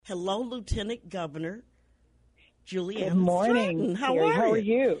Hello, Lieutenant Governor Julianna. Good morning. Stratton. How are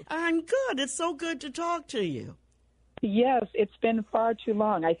you? I'm good. It's so good to talk to you. Yes, it's been far too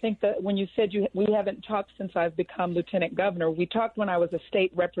long. I think that when you said we haven't talked since I've become Lieutenant Governor, we talked when I was a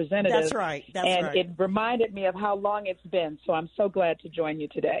state representative. That's right. And it reminded me of how long it's been. So I'm so glad to join you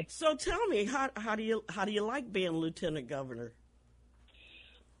today. So tell me, how do you like being Lieutenant Governor?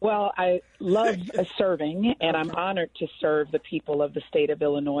 Well, I love serving, and I'm honored to serve the people of the state of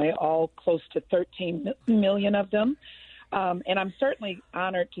Illinois, all close to 13 million of them. And I'm certainly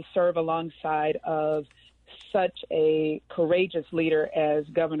honored to serve alongside of such a courageous leader as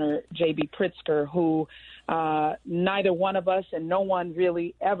Governor J.B. Pritzker, who neither one of us and no one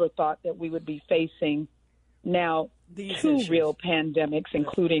really ever thought that we would be facing now two real pandemics,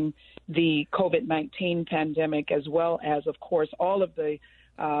 including the COVID-19 pandemic, as well as, of course, all of the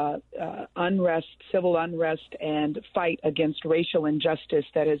unrest, civil unrest, and fight against racial injustice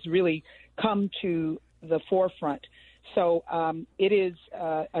that has really come to the forefront. So it is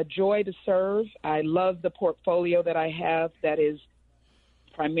a joy to serve. I love the portfolio that I have that is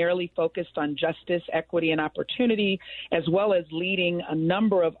primarily focused on justice, equity, and opportunity, as well as leading a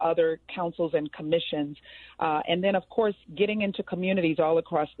number of other councils and commissions. And then, of course, getting into communities all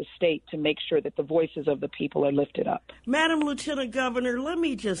across the state to make sure that the voices of the people are lifted up. Madam Lieutenant Governor, let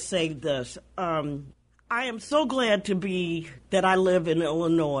me just say this. I am so glad that I live in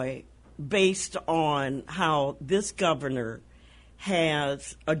Illinois, based on how this governor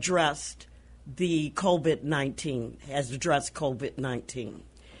has addressed COVID-19.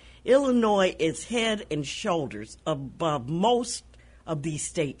 Illinois is head and shoulders above most of these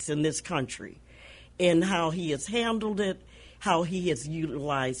states in this country in how he has handled it, how he has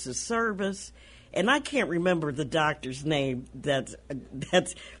utilized the service. And I can't remember the doctor's name that's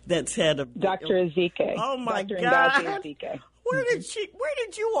head of Dr. Ezike. Oh my Dr. God! Ezike. Where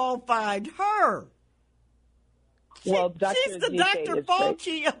did you all find her? Well, she's the Dr.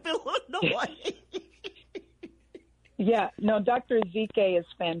 Fauci of Illinois. Yeah, no, Dr. Ezike is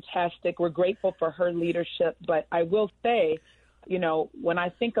fantastic. We're grateful for her leadership. But I will say, when I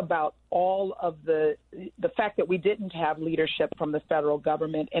think about all of the fact that we didn't have leadership from the federal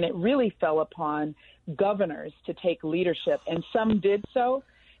government, and it really fell upon governors to take leadership, and some did so,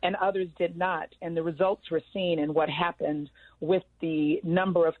 and others did not. And the results were seen in what happened with the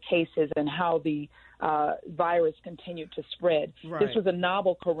number of cases and how the virus continued to spread. Right. This was a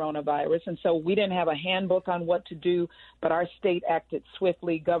novel coronavirus, and so we didn't have a handbook on what to do, but our state acted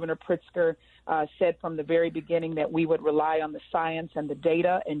swiftly. Governor Pritzker said from the very beginning that we would rely on the science and the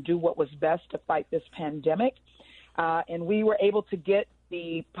data and do what was best to fight this pandemic. And we were able to get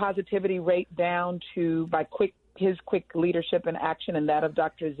the positivity rate down to, by his quick leadership and action and that of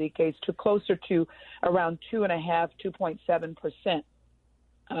Dr. Ezike's, to closer to around 2.7%.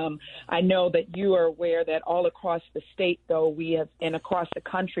 I know that you are aware that all across the state, though, and across the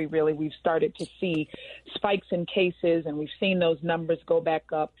country, really, we've started to see spikes in cases, and we've seen those numbers go back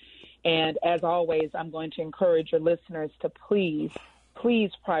up. And as always, I'm going to encourage your listeners to please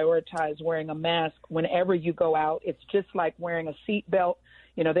prioritize wearing a mask whenever you go out. It's just like wearing a seatbelt.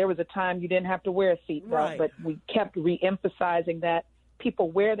 There was a time you didn't have to wear a seatbelt, right, but we kept re-emphasizing that.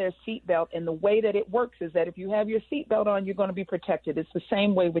 People wear their seatbelt, and the way that it works is that if you have your seatbelt on, you're going to be protected. It's the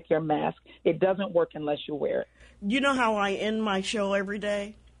same way with your mask. It doesn't work unless you wear it. You know how I end my show every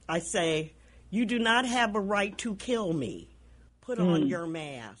day? I say, "You do not have a right to kill me. Put on your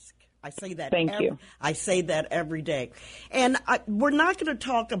mask." I say that. Thank you. I say that every day. And we're not going to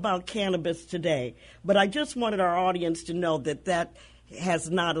talk about cannabis today, but I just wanted our audience to know that has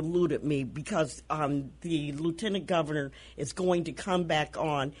not eluded me, because the Lieutenant Governor is going to come back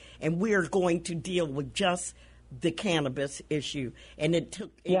on, and we're going to deal with just the cannabis issue. And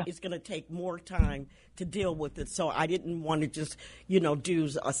it's going to take more time to deal with it. So I didn't want to just, do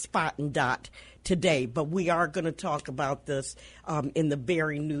a spot and dot today. But we are going to talk about this in the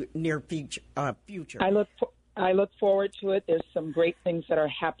very near future. I look forward to it. There's some great things that are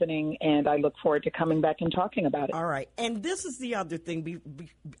happening, and I look forward to coming back and talking about it. All right. And this is the other thing.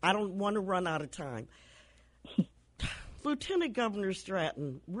 I don't want to run out of time. Lieutenant Governor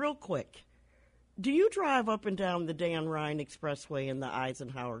Stratton, real quick, do you drive up and down the Dan Ryan Expressway and the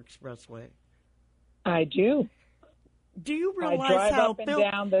Eisenhower Expressway? I do. Do you realize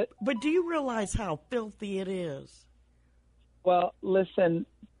But do you realize how filthy it is? Well, listen,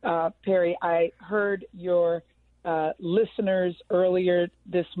 Perri, I heard your listeners earlier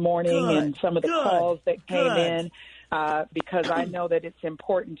this morning and some of the calls that came in. because I know that it's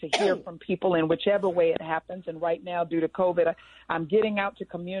important to hear from people in whichever way it happens. And right now, due to COVID, I'm getting out to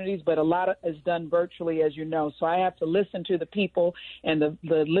communities, but a lot is done virtually, as you know. So I have to listen to the people, and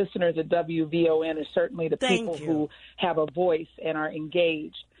the listeners at WVON are certainly the people who have a voice and are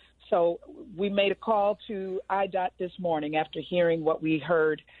engaged. So we made a call to IDOT this morning after hearing what we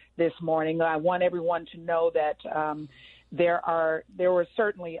heard this morning. I want everyone to know that there were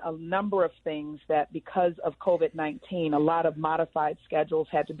certainly a number of things that, because of COVID-19, a lot of modified schedules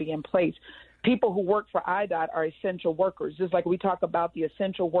had to be in place. People who work for IDOT are essential workers. Just like we talk about the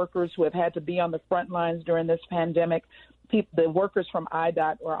essential workers who have had to be on the front lines during this pandemic, the workers from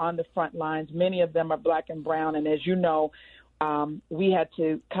IDOT are on the front lines. Many of them are black and brown, and as you know, we had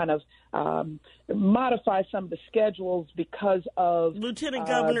to kind of modify some of the schedules because of Lieutenant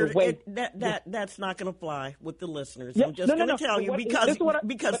Governor. That's not going to fly with the listeners. Yeah, I'm just going to tell you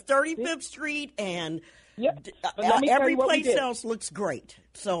because 35th Street and every place else looks great.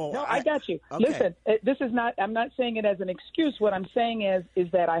 So I got you. Okay. Listen, I'm not saying it as an excuse. What I'm saying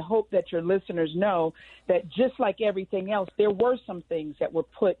is that I hope that your listeners know that just like everything else, there were some things that were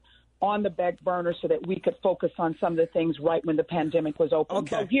put on the back burner so that we could focus on some of the things right when the pandemic was open.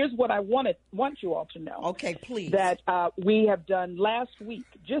 Okay. So here's what I want you all to know. Okay, please. That we have done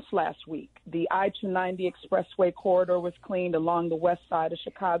just last week, the I-290 Expressway corridor was cleaned along the west side of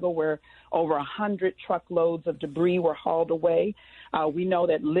Chicago, where over 100 truckloads of debris were hauled away. We know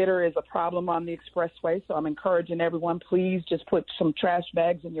that litter is a problem on the expressway, so I'm encouraging everyone, please just put some trash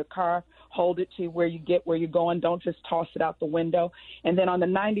bags in your car, hold it to where you're going. Don't just toss it out the window. And then on the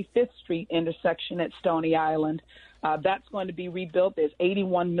 95th Street intersection at Stony Island, that's going to be rebuilt. There's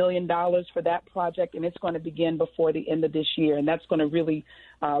 $81 million for that project, and it's going to begin before the end of this year. And that's going to really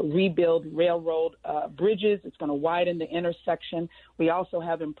rebuild railroad bridges. It's going to widen the intersection. We also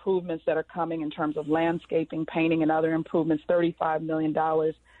have improvements that are coming in terms of landscaping, painting, and other improvements, $35 million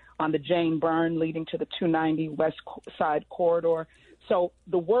on the Jane Byrne leading to the 290 West Side corridor. So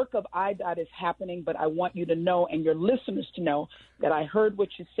the work of IDOT is happening, but I want you to know, and your listeners to know, that I heard what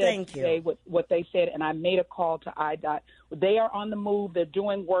you said today, what they said, and I made a call to IDOT. They are on the move. They're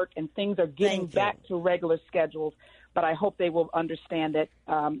doing work, and things are getting back to regular schedules. But I hope they will understand that,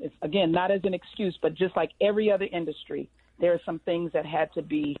 it's, again, not as an excuse, but just like every other industry, there are some things that had to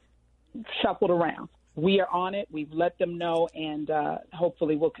be shuffled around. We are on it. We've let them know, and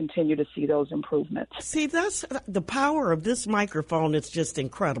hopefully we'll continue to see those improvements. See, that's the power of this microphone. It's just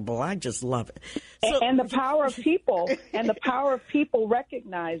incredible. I just love it. And the power of people,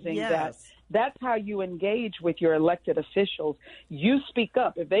 recognizing that that's how you engage with your elected officials. You speak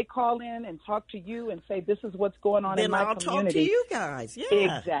up. If they call in and talk to you and say, this is what's going on in my community. Then I'll talk to you guys.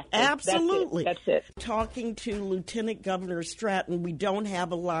 Yeah, exactly. Absolutely. That's it. Talking to Lieutenant Governor Stratton, we don't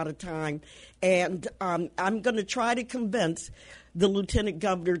have a lot of time. And I'm going to try to convince the Lieutenant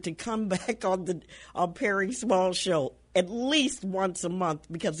Governor to come back on the Perri Small Show at least once a month,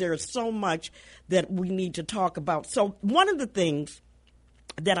 because there is so much that we need to talk about. So one of the things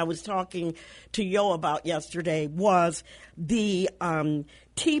that I was talking to Yo about yesterday was the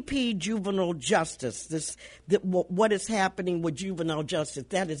TP juvenile justice. What is happening with juvenile justice?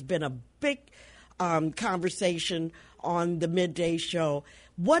 That has been a big conversation on the midday show.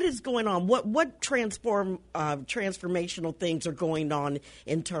 What is going on? What transformational things are going on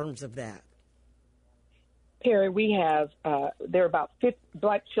in terms of that? Perri, we have,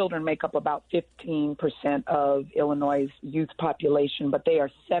 black children make up about 15% of Illinois' youth population, but they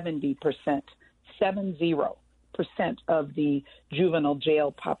are 70% of the juvenile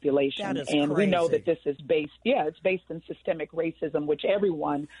jail population. That is and crazy. We know that this is based in systemic racism, which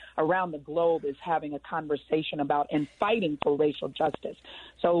everyone around the globe is having a conversation about and fighting for racial justice.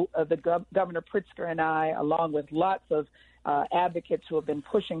 So Governor Pritzker and I, along with lots of advocates who have been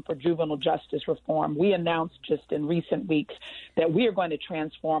pushing for juvenile justice reform, we announced just in recent weeks that we are going to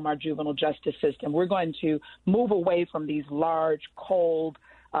transform our juvenile justice system. We're going to move away from these large, cold,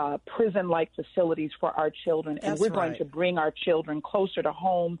 prison-like facilities for our children, and we're going to bring our children closer to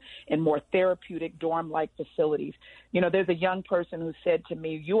home in more therapeutic dorm-like facilities. You know, there's a young person who said to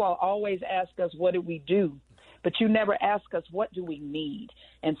me, you all always ask us, what do we do? But you never ask us, what do we need?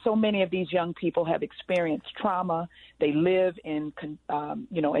 And so many of these young people have experienced trauma. They live in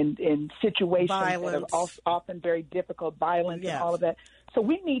situations that are often very difficult, violence and all of that. So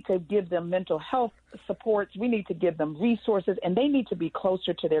we need to give them mental health supports. We need to give them resources, and they need to be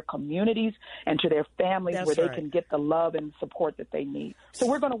closer to their communities and to their families they can get the love and support that they need. So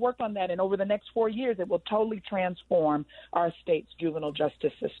we're going to work on that, and over the next 4 years, it will totally transform our state's juvenile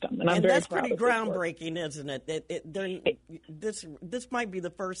justice system. And I'm very that's proud pretty of this groundbreaking, isn't it? This might be the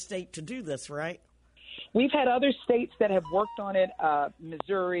first state to do this, right? We've had other states that have worked on it,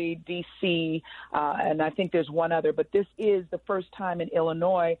 Missouri, D.C., and I think there's one other. But this is the first time in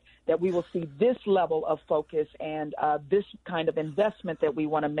Illinois that we will see this level of focus and this kind of investment that we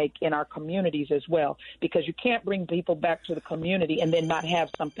want to make in our communities as well, because you can't bring people back to the community and then not have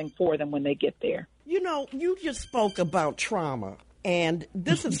something for them when they get there. You know, you just spoke about trauma. And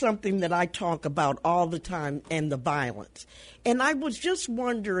this is something that I talk about all the time, and the violence. And I was just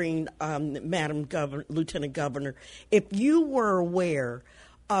wondering, Madam Governor, Lieutenant Governor, if you were aware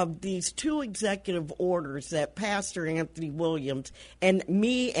of these two executive orders that Pastor Anthony Williams and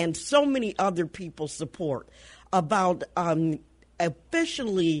me and so many other people support about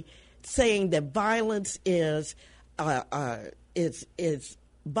officially saying that violence is a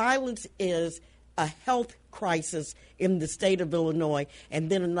health crisis in the state of Illinois, and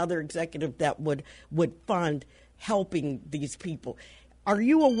then another executive that would fund helping these people. Are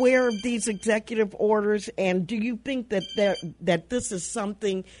you aware of these executive orders, and do you think that this is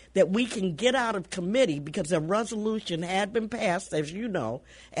something that we can get out of committee, because a resolution had been passed, as you know,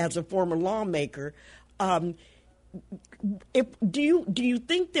 as a former lawmaker? Do you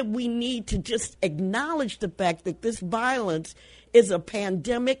think that we need to just acknowledge the fact that this violence is a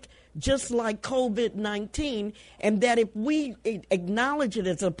pandemic, just like COVID-19, and that if we acknowledge it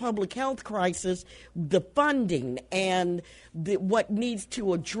as a public health crisis, the funding and what needs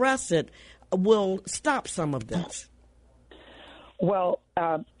to address it will stop some of this? Well,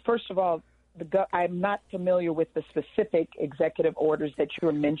 first of all, I'm not familiar with the specific executive orders that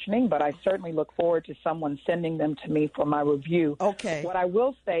you're mentioning, but I certainly look forward to someone sending them to me for my review. Okay. What I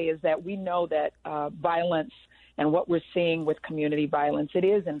will say is that we know that violence and what we're seeing with community violence, it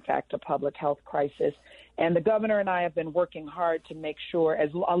is, in fact, a public health crisis. And the governor and I have been working hard to make sure,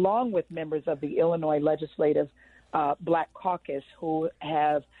 along with members of the Illinois Legislative Black Caucus, who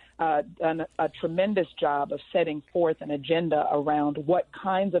have done a tremendous job of setting forth an agenda around what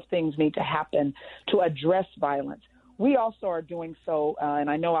kinds of things need to happen to address violence. We also are doing so, and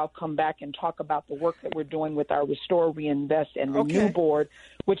I know I'll come back and talk about the work that we're doing with our Restore, Reinvest, and Renew Board,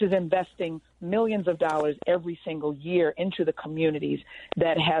 which is investing millions of dollars every single year into the communities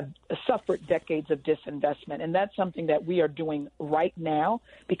that have suffered decades of disinvestment. And that's something that we are doing right now,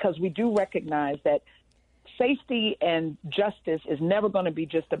 because we do recognize that safety and justice is never going to be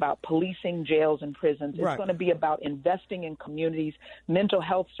just about policing jails and prisons. It's going to be about investing in communities, mental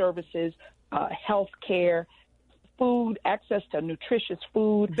health services, health care, food, access to nutritious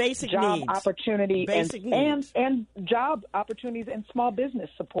food, basic job needs. Opportunity, and job opportunities and small business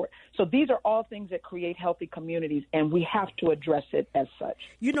support. So these are all things that create healthy communities, and we have to address it as such.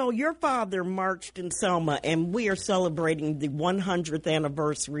 You know, your father marched in Selma, and we are celebrating the 100th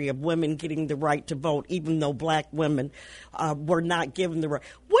anniversary of women getting the right to vote, even though black women were not given the right.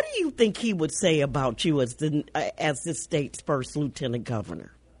 What do you think he would say about you as the state's first lieutenant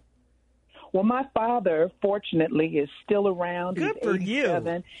governor? Well, my father, fortunately, is still around. Good He's for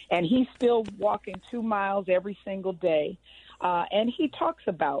 87, you. And he's still walking 2 miles every single day. And he talks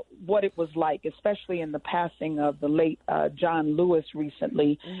about what it was like, especially in the passing of the late John Lewis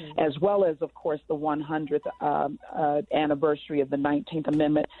recently, as well as, of course, the 100th anniversary of the 19th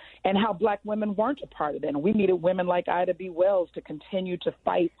Amendment, and how black women weren't a part of it. And we needed women like Ida B. Wells to continue to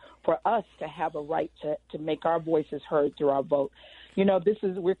fight for us to have a right to make our voices heard through our vote. You know,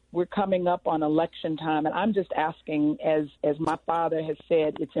 we're coming up on election time, and I'm just asking, as my father has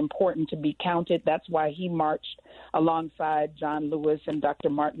said, it's important to be counted. That's why he marched alongside John Lewis and Dr.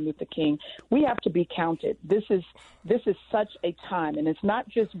 Martin Luther King. We have to be counted. This is such a time, and it's not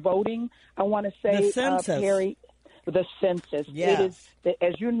just voting. I want to say, the census. Perri, the census. Yes. It is,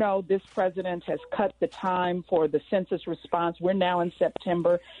 as you know, this president has cut the time for the census response. We're now in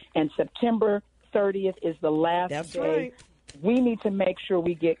September, and September 30th is the last That's day. Right. We need to make sure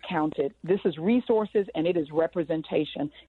we get counted. This is resources, and it is representation.